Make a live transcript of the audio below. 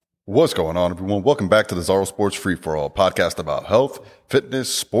What's going on, everyone? Welcome back to the Zaro Sports Free For All podcast about health,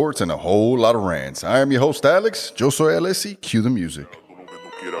 fitness, sports, and a whole lot of rants. I am your host, Alex. Yo soy Alessi. Cue the music.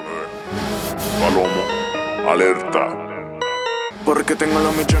 Palomo, alerta. Porque tengo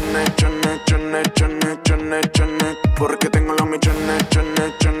los millones, chones, chones, chones, chones, chones. Porque tengo los millones,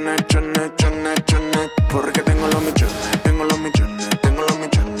 chones, chones, chones, chones, chones. Porque tengo los millones, tengo los millones, tengo los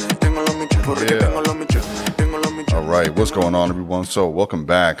millones, tengo los millones. Porque tengo los millones, tengo los millones. All right, what's going on, everyone? So, welcome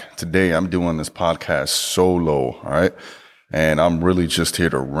back. Today, I'm doing this podcast solo, all right? And I'm really just here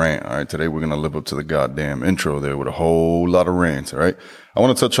to rant, all right? Today, we're going to live up to the goddamn intro there with a whole lot of rants, all right? I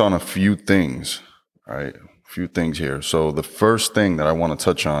want to touch on a few things, all right? Few things here. So the first thing that I want to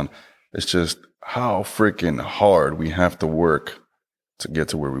touch on is just how freaking hard we have to work to get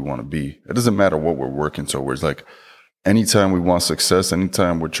to where we want to be. It doesn't matter what we're working towards. Like anytime we want success,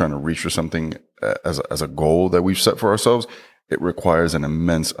 anytime we're trying to reach for something as a goal that we've set for ourselves, it requires an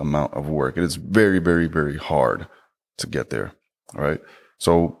immense amount of work. It is very, very, very hard to get there. All right.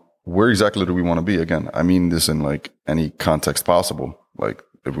 So where exactly do we want to be? Again, I mean this in like any context possible. Like,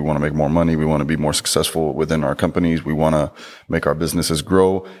 if we want to make more money, we want to be more successful within our companies, we want to make our businesses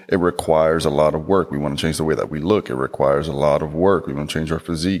grow, it requires a lot of work. We want to change the way that we look. It requires a lot of work. We want to change our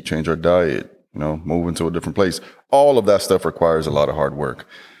physique, change our diet, move into a different place. All of that stuff requires a lot of hard work.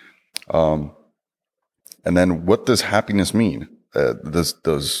 And then what does happiness mean?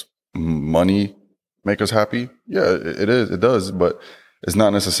 Does money make us happy? Yeah, it is. It does, but it's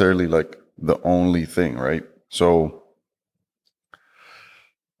not necessarily like the only thing, right? So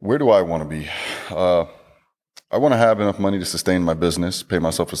where do I want to be? I want to have enough money to sustain my business, pay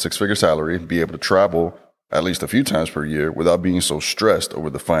myself a six-figure salary, be able to travel at least a few times per year without being so stressed over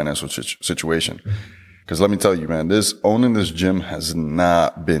the financial situation. Because let me tell you, man, owning this gym has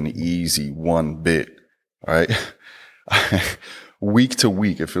not been easy one bit. All right. Week to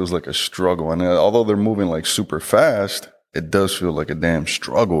week, it feels like a struggle. And although they're moving like super fast, it does feel like a damn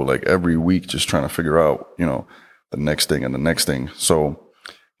struggle. Like every week, just trying to figure out, the next thing and the next thing. So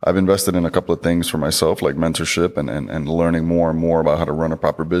I've invested in a couple of things for myself, like mentorship and learning more and more about how to run a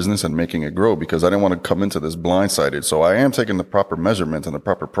proper business and making it grow, because I didn't want to come into this blindsided. So I am taking the proper measurements and the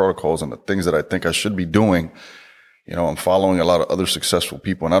proper protocols and the things that I think I should be doing. I'm following a lot of other successful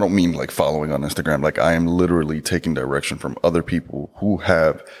people, and I don't mean like following on Instagram. Like I am literally taking direction from other people who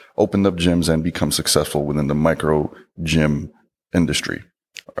have opened up gyms and become successful within the micro gym industry.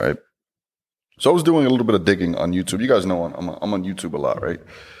 All right. So I was doing a little bit of digging on YouTube. You guys know I'm on YouTube a lot, right?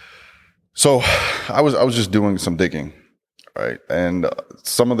 So I was just doing some digging, right? And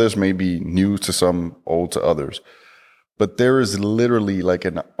some of this may be new to some, old to others. But there is literally like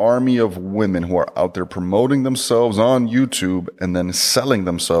an army of women who are out there promoting themselves on YouTube and then selling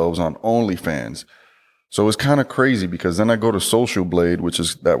themselves on OnlyFans. So it's kind of crazy, because then I go to Social Blade, which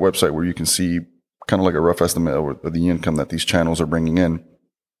is that website where you can see kind of like a rough estimate of the income that these channels are bringing in.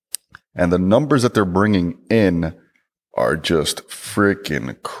 And the numbers that they're bringing in are just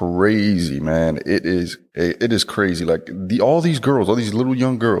freaking crazy, man. It is crazy. Like all these little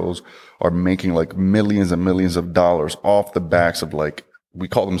young girls are making like millions and millions of dollars off the backs of, like, we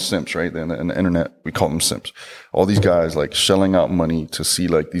call them simps, right? In the internet, we call them simps. All these guys like shelling out money to see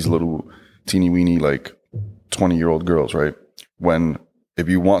like these little teeny weeny, like 20-year-old girls, right? When if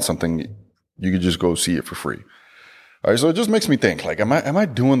you want something, you could just go see it for free. All right, so it just makes me think, like, am I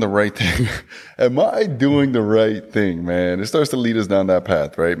doing the right thing? Am I doing the right thing, man? It starts to lead us down that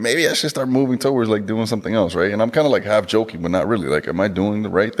path, right? Maybe I should start moving towards like doing something else, right? And I'm kind of like half joking, but not really. Like, am I doing the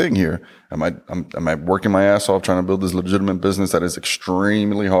right thing here? Am I working my ass off trying to build this legitimate business that is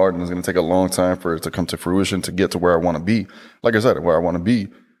extremely hard and is going to take a long time for it to come to fruition to get to where I want to be? Like I said, where I want to be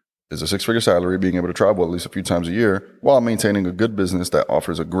is a six-figure salary, being able to travel at least a few times a year while maintaining a good business that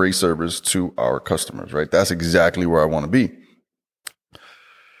offers a great service to our customers, right? That's exactly where I want to be.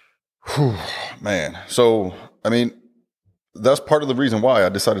 Whew, man. So, I mean, that's part of the reason why I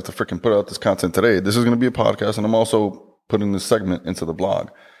decided to freaking put out this content today. This is going to be a podcast, and I'm also putting this segment into the blog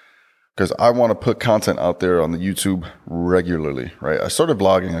because I want to put content out there on the YouTube regularly, right? I started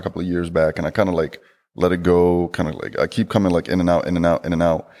vlogging a couple of years back, and I kind of like let it go, kind of like I keep coming like in and out, in and out, in and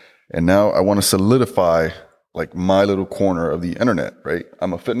out. And now I want to solidify like my little corner of the internet, right?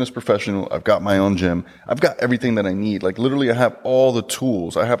 I'm a fitness professional. I've got my own gym. I've got everything that I need. Like literally I have all the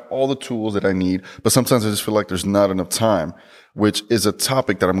tools. I have all the tools that I need, but sometimes I just feel like there's not enough time, which is a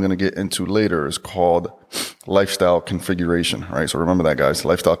topic that I'm going to get into later. It's called lifestyle configuration, right? So remember that, guys,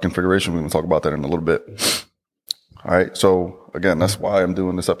 lifestyle configuration. We're going to talk about that in a little bit. All right. So again, that's why I'm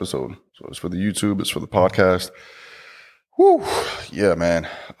doing this episode. So it's for the YouTube. It's for the podcast. Whew. Yeah, man.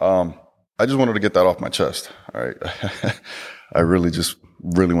 I just wanted to get that off my chest. All right. I really just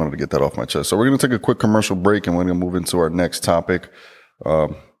really wanted to get that off my chest. So we're going to take a quick commercial break and we're going to move into our next topic.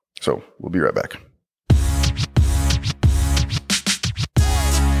 So we'll be right back.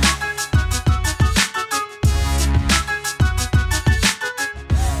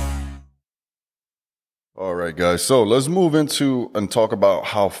 All right, guys. So let's move into and talk about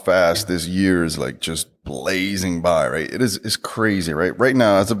how fast this year is like just blazing by, right? It's crazy, right? Right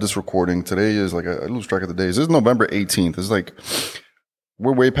now, as of this recording, today is like, I lose track of the days. This is November 18th. It's like,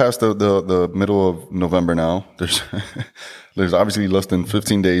 we're way past the middle of November now. There's obviously less than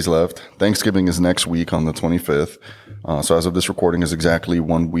 15 days left. Thanksgiving is next week on the 25th. So as of this recording is exactly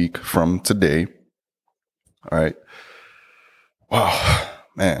 1 week from today. All right. Wow,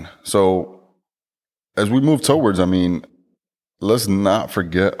 man. So, as we move towards, I mean, let's not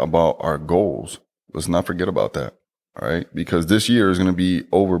forget about our goals. Let's not forget about that. All right. Because this year is going to be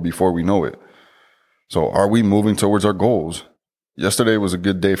over before we know it. So are we moving towards our goals? Yesterday was a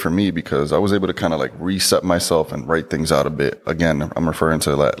good day for me because I was able to kind of like reset myself and write things out a bit. Again, I'm referring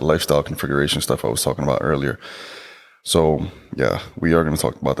to that lifestyle configuration stuff I was talking about earlier. So yeah, we are going to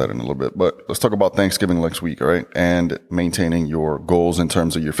talk about that in a little bit, but let's talk about Thanksgiving next week. All right. And maintaining your goals in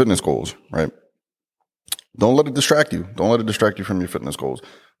terms of your fitness goals, right? Don't let it distract you. Don't let it distract you from your fitness goals.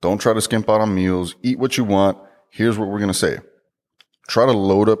 Don't try to skimp out on meals. Eat what you want. Here's what we're going to say. Try to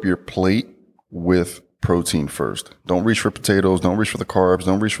load up your plate with protein first. Don't reach for potatoes. Don't reach for the carbs.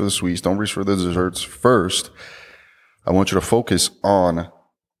 Don't reach for the sweets. Don't reach for the desserts. First, I want you to focus on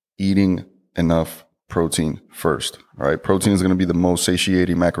eating enough protein first. All right. Protein is going to be the most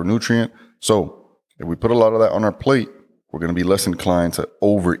satiating macronutrient. So if we put a lot of that on our plate, we're going to be less inclined to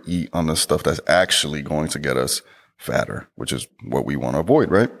overeat on the stuff that's actually going to get us fatter, which is what we want to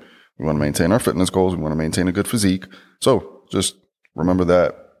avoid, right? We want to maintain our fitness goals. We want to maintain a good physique. So just remember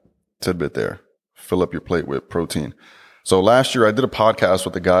that tidbit there. Fill up your plate with protein. So last year I did a podcast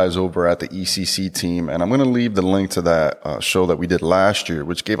with the guys over at the ECC team, and I'm going to leave the link to that show that we did last year,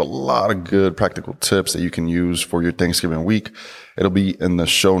 which gave a lot of good practical tips that you can use for your Thanksgiving week. It'll be in the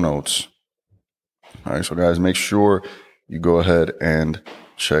show notes. All right. So guys, make sure you go ahead and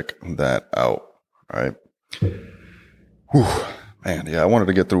check that out. All right. Whew. Man, yeah, I wanted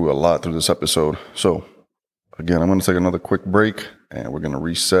to get through a lot through this episode. So again, I'm going to take another quick break and we're going to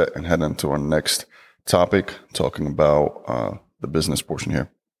reset and head into our next topic, talking about the business portion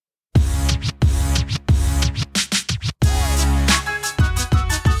here.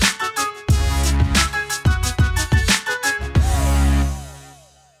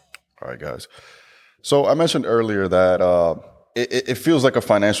 All right, guys. So I mentioned earlier that it feels like a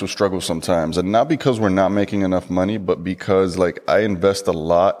financial struggle sometimes, and not because we're not making enough money, but because like I invest a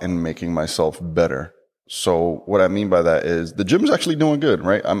lot in making myself better. So what I mean by that is the gym's actually doing good,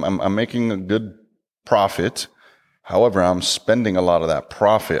 right? I'm making a good profit. However, I'm spending a lot of that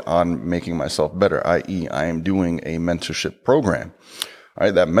profit on making myself better, i.e. I am doing a mentorship program. All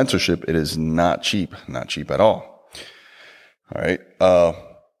right. That mentorship, it is not cheap at all. All right.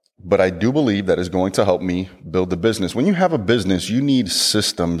 But I do believe that is going to help me build the business. When you have a business, you need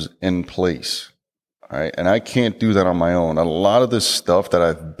systems in place. All right. And I can't do that on my own. A lot of this stuff that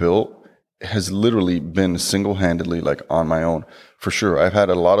I've built has literally been single-handedly like on my own. For sure. I've had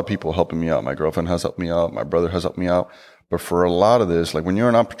a lot of people helping me out. My girlfriend has helped me out. My brother has helped me out. But for a lot of this, like when you're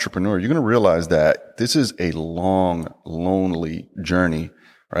an entrepreneur, you're going to realize that this is a long, lonely journey,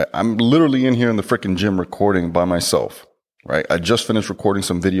 right? I'm literally in here in the freaking gym recording by myself. Right. I just finished recording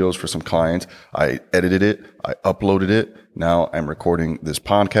some videos for some clients. I edited it. I uploaded it. Now I'm recording this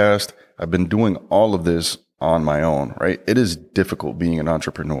podcast. I've been doing all of this on my own, right? It is difficult being an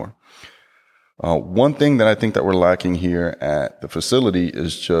entrepreneur. One thing that I think that we're lacking here at the facility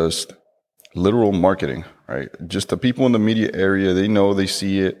is just literal marketing, right? Just the people in the media area, they know, they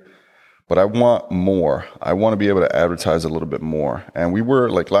see it, but I want more. I want to be able to advertise a little bit more. And we were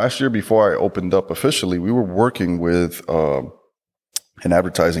like last year before I opened up officially, we were working with an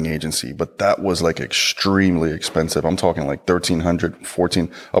advertising agency, but that was like extremely expensive. I'm talking like $1,300,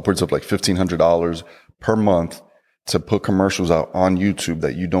 $1,400, upwards of like $1,500 per month to put commercials out on YouTube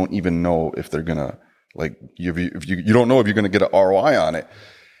that you don't even know if they're gonna like, you don't know if you're gonna get an ROI on it.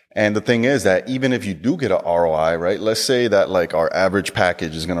 And the thing is that even if you do get an ROI, right? Let's say that like our average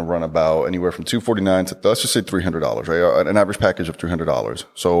package is going to run about anywhere from $249 to, let's just say $300, right? An average package of $300.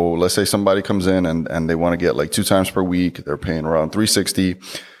 So let's say somebody comes in and they want to get like 2 times per week. They're paying around $360.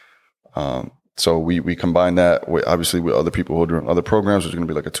 So we combine that with obviously with other people who are doing other programs, which is going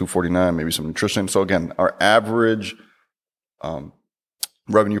to be like a $249, maybe some nutrition. So again, our average,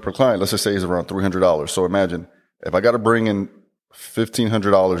 revenue per client, let's just say is around $300. So imagine if I got to bring in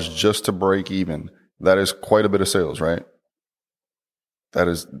 $1,500 just to break even, that is quite a bit of sales, right? That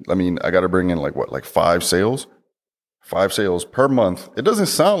is, I mean, I got to bring in like 5 sales? 5 sales per month. It doesn't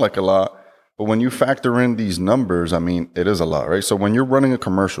sound like a lot, but when you factor in these numbers, I mean, it is a lot, right? So when you're running a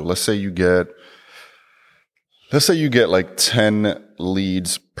commercial, let's say you get like 10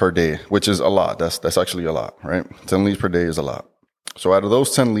 leads per day, which is a lot. That's actually a lot, right? 10 leads per day is a lot. So out of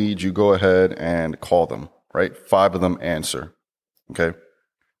those 10 leads, you go ahead and call them, right? 5 of them answer. Okay.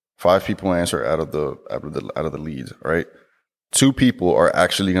 5 people answer out of the leads, right? 2 people are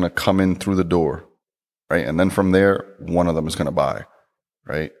actually going to come in through the door, right? And then from there, 1 of them is going to buy,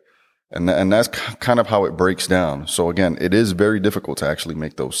 right? And that's kind of how it breaks down. So again, it is very difficult to actually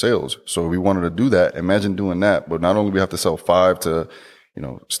make those sales. So if we wanted to do that, imagine doing that. But not only we have to sell 5 to,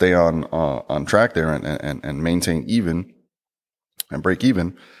 stay on track there and maintain even and break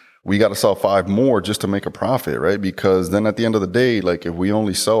even, we got to sell 5 more just to make a profit, right? Because then at the end of the day, like if we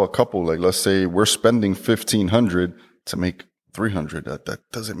only sell a couple, like let's say we're spending $1,500 to make 300, that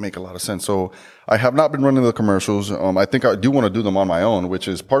doesn't make a lot of sense. So I have not been running the commercials. I think I do want to do them on my own, which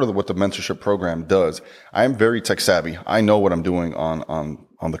is part of what the mentorship program does. I am very tech savvy. I know what I'm doing on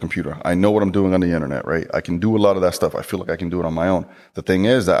the computer. I know what I'm doing on the internet, right? I can do a lot of that stuff. I feel like I can do it on my own. The thing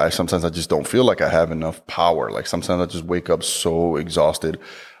is that sometimes I just don't feel like I have enough power. Like sometimes I just wake up so exhausted.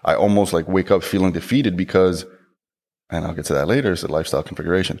 I almost like wake up feeling defeated because, and I'll get to that later, it's the lifestyle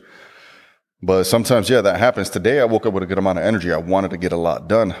configuration. But sometimes, yeah, that happens. Today, I woke up with a good amount of energy. I wanted to get a lot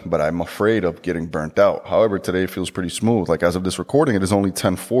done, but I'm afraid of getting burnt out. However, today feels pretty smooth. Like as of this recording, it is only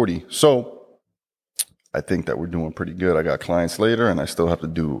 10:40. So I think that we're doing pretty good. I got clients later and I still have to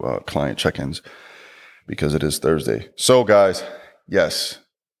do client check-ins because it is Thursday. So guys, yes,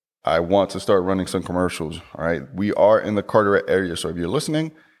 I want to start running some commercials. All right. We are in the Carteret area. So if you're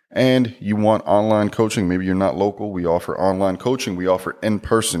listening and you want online coaching, maybe you're not local, we offer online coaching. We offer in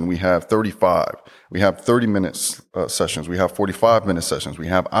person. We have 35. We have 30-minute sessions. We have 45-minute sessions. We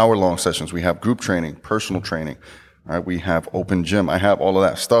have hour-long sessions. We have group training, personal training. All right. We have open gym. I have all of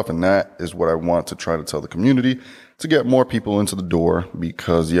that stuff. And that is what I want to try to tell the community to get more people into the door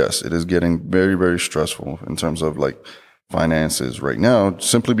because yes, it is getting very, very stressful in terms of like finances right now,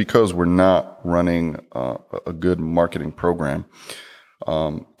 simply because we're not running a good marketing program.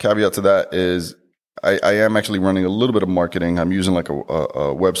 Caveat to that is I am actually running a little bit of marketing. I'm using like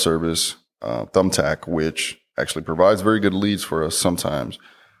a web service, Thumbtack, which actually provides very good leads for us sometimes.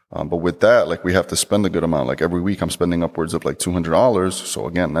 But with that, like we have to spend a good amount. Like every week I'm spending upwards of like $200. So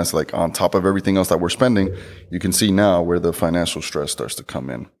again, that's like on top of everything else that we're spending. You can see now where the financial stress starts to come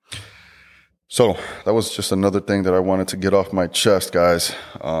in. So that was just another thing that I wanted to get off my chest, guys.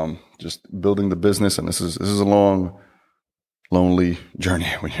 Just building the business. And this is a long, lonely journey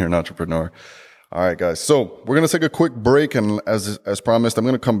when you're an entrepreneur. All right, guys. So we're going to take a quick break. And as promised, I'm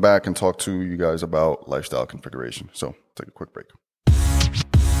going to come back and talk to you guys about lifestyle configuration. So take a quick break.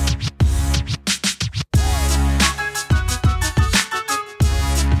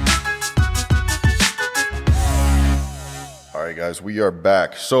 All right, guys, we are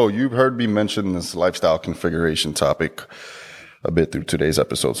back. So you've heard me mention this lifestyle configuration topic a bit through today's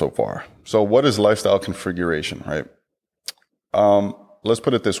episode so far. So what is lifestyle configuration, right? Let's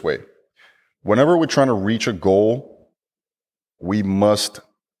put it this way. Whenever we're trying to reach a goal, we must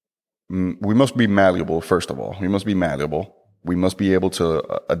be malleable, first of all. We must be malleable. We must be able to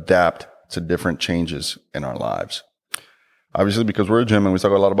adapt to different changes in our lives. Obviously, because we're a gym and we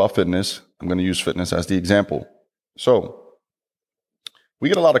talk a lot about fitness, I'm going to use fitness as the example. So we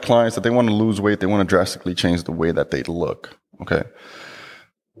get a lot of clients that they want to lose weight. They want to drastically change the way that they look. Okay.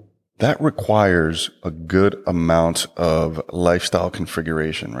 That requires a good amount of lifestyle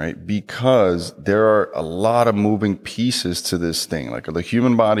configuration, right? Because there are a lot of moving pieces to this thing. Like the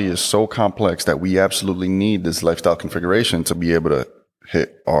human body is so complex that we absolutely need this lifestyle configuration to be able to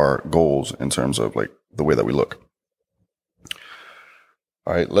hit our goals in terms of like the way that we look.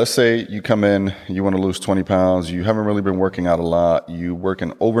 All right, let's say you come in, you want to lose 20 pounds. You haven't really been working out a lot. You work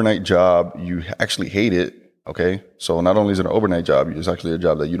an overnight job. You actually hate it. Okay. So not only is it an overnight job, it's actually a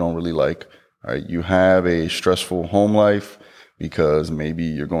job that you don't really like. All right. You have a stressful home life because maybe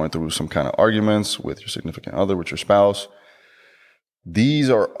you're going through some kind of arguments with your significant other, with your spouse. These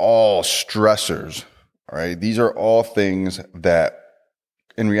are all stressors. All right. These are all things that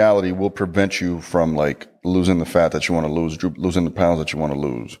in reality will prevent you from like losing the fat that you want to lose, losing the pounds that you want to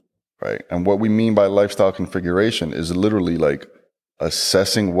lose. Right. And what we mean by lifestyle configuration is literally like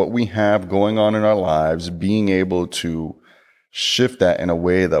assessing what we have going on in our lives, being able to shift that in a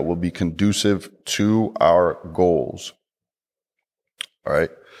way that will be conducive to our goals. All right.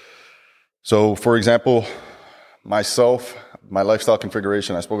 So for example, myself, my lifestyle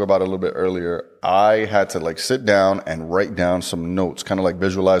configuration, I spoke about it a little bit earlier. I had to like sit down and write down some notes, kind of like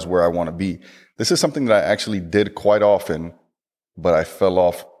visualize where I want to be. This is something that I actually did quite often, but I fell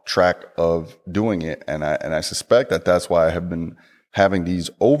off track of doing it. And I suspect that that's why I have been having these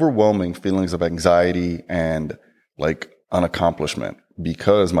overwhelming feelings of anxiety and like unaccomplishment,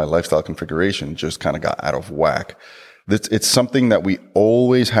 because my lifestyle configuration just kind of got out of whack. It's something that we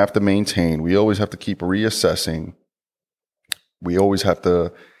always have to maintain. We always have to keep reassessing. We always have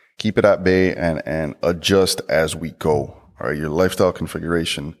to keep it at bay and adjust as we go. All right, your lifestyle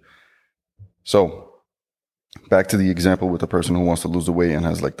configuration. So back to the example with the person who wants to lose the weight and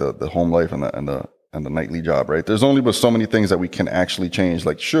has like the home life and the nightly job, right? There's only but so many things that we can actually change.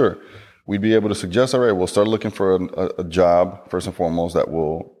 Like, sure, we'd be able to suggest, all right, we'll start looking for a job first and foremost that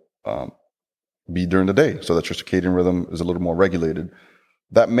will be during the day so that your circadian rhythm is a little more regulated.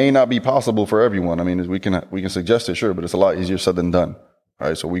 That may not be possible for everyone. I mean, we can suggest it, sure, but it's a lot easier said than done. All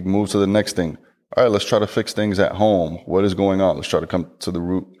right, so we move to the next thing. All right, let's try to fix things at home. What is going on? Let's try to come to the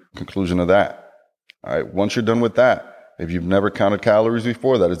root conclusion of that. All right, once you're done with that, if you've never counted calories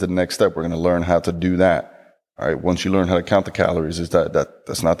before, that is the next step. We're going to learn how to do that. All right, once you learn how to count the calories,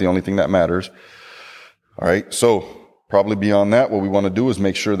 that's not the only thing that matters. All right, so probably beyond that, what we want to do is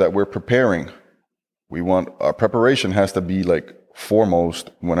make sure that we're preparing. Our preparation has to be like foremost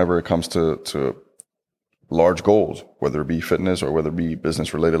whenever it comes to large goals, whether it be fitness or whether it be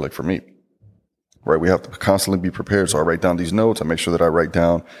business related, like for me, right? We have to constantly be prepared. So I write down these notes. I make sure that I write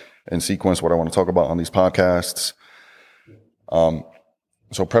down in sequence what I want to talk about on these podcasts.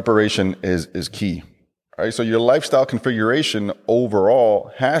 So preparation is key. All right. So your lifestyle configuration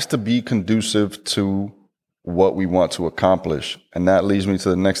overall has to be conducive to what we want to accomplish. And that leads me to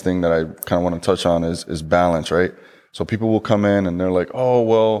the next thing that I kind of want to touch on is balance, right? So people will come in and they're like, oh,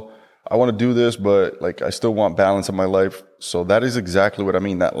 well, I want to do this, but like I still want balance in my life. So that is exactly what I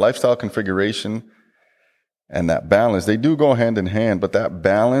mean. That lifestyle configuration and that balance, they do go hand in hand, but that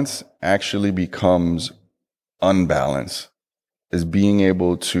balance actually becomes unbalanced, is being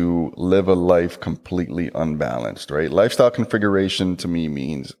able to live a life completely unbalanced, right? Lifestyle configuration to me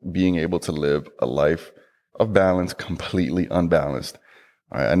means being able to live a life of balance completely unbalanced.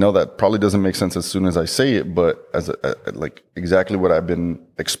 I know that probably doesn't make sense as soon as I say it, but like exactly what I've been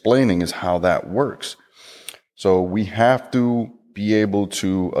explaining is how that works. So we have to be able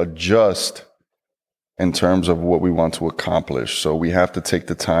to adjust in terms of what we want to accomplish. So we have to take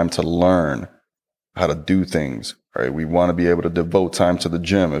the time to learn how to do things, right? We want to be able to devote time to the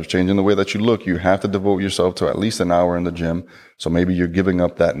gym. If changing the way that you look, you have to devote yourself to at least an hour in the gym. So maybe you're giving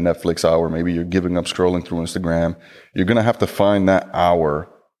up that Netflix hour. Maybe you're giving up scrolling through Instagram. You're going to have to find that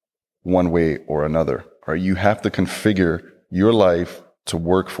hour one way or another. All right. You have to configure your life to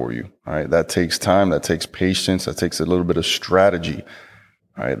work for you. All right. That takes time. That takes patience. That takes a little bit of strategy.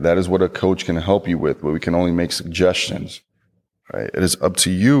 All right. That is what a coach can help you with, but we can only make suggestions. All right. It is up to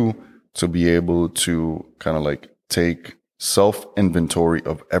you to be able to kind of like take self inventory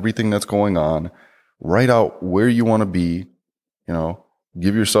of everything that's going on, write out where you want to be,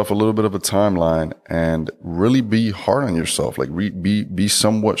 give yourself a little bit of a timeline and really be hard on yourself. Like be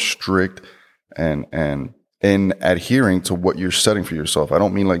somewhat strict and in adhering to what you're setting for yourself. I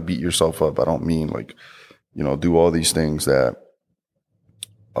don't mean like beat yourself up. I don't mean like, do all these things that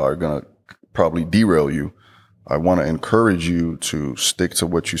are going to probably derail you. I want to encourage you to stick to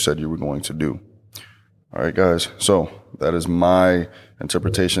what you said you were going to do. All right, guys. So that is my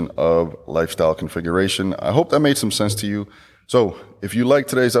interpretation of lifestyle configuration. I hope that made some sense to you. So if you like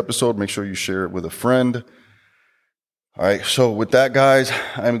today's episode, make sure you share it with a friend. All right. So with that, guys,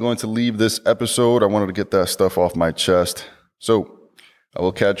 I'm going to leave this episode. I wanted to get that stuff off my chest. So I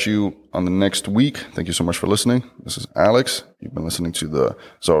will catch you on the next week. Thank you so much for listening. This is Alex. You've been listening to the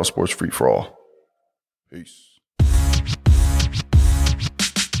Zara Sports Free for All. Peace.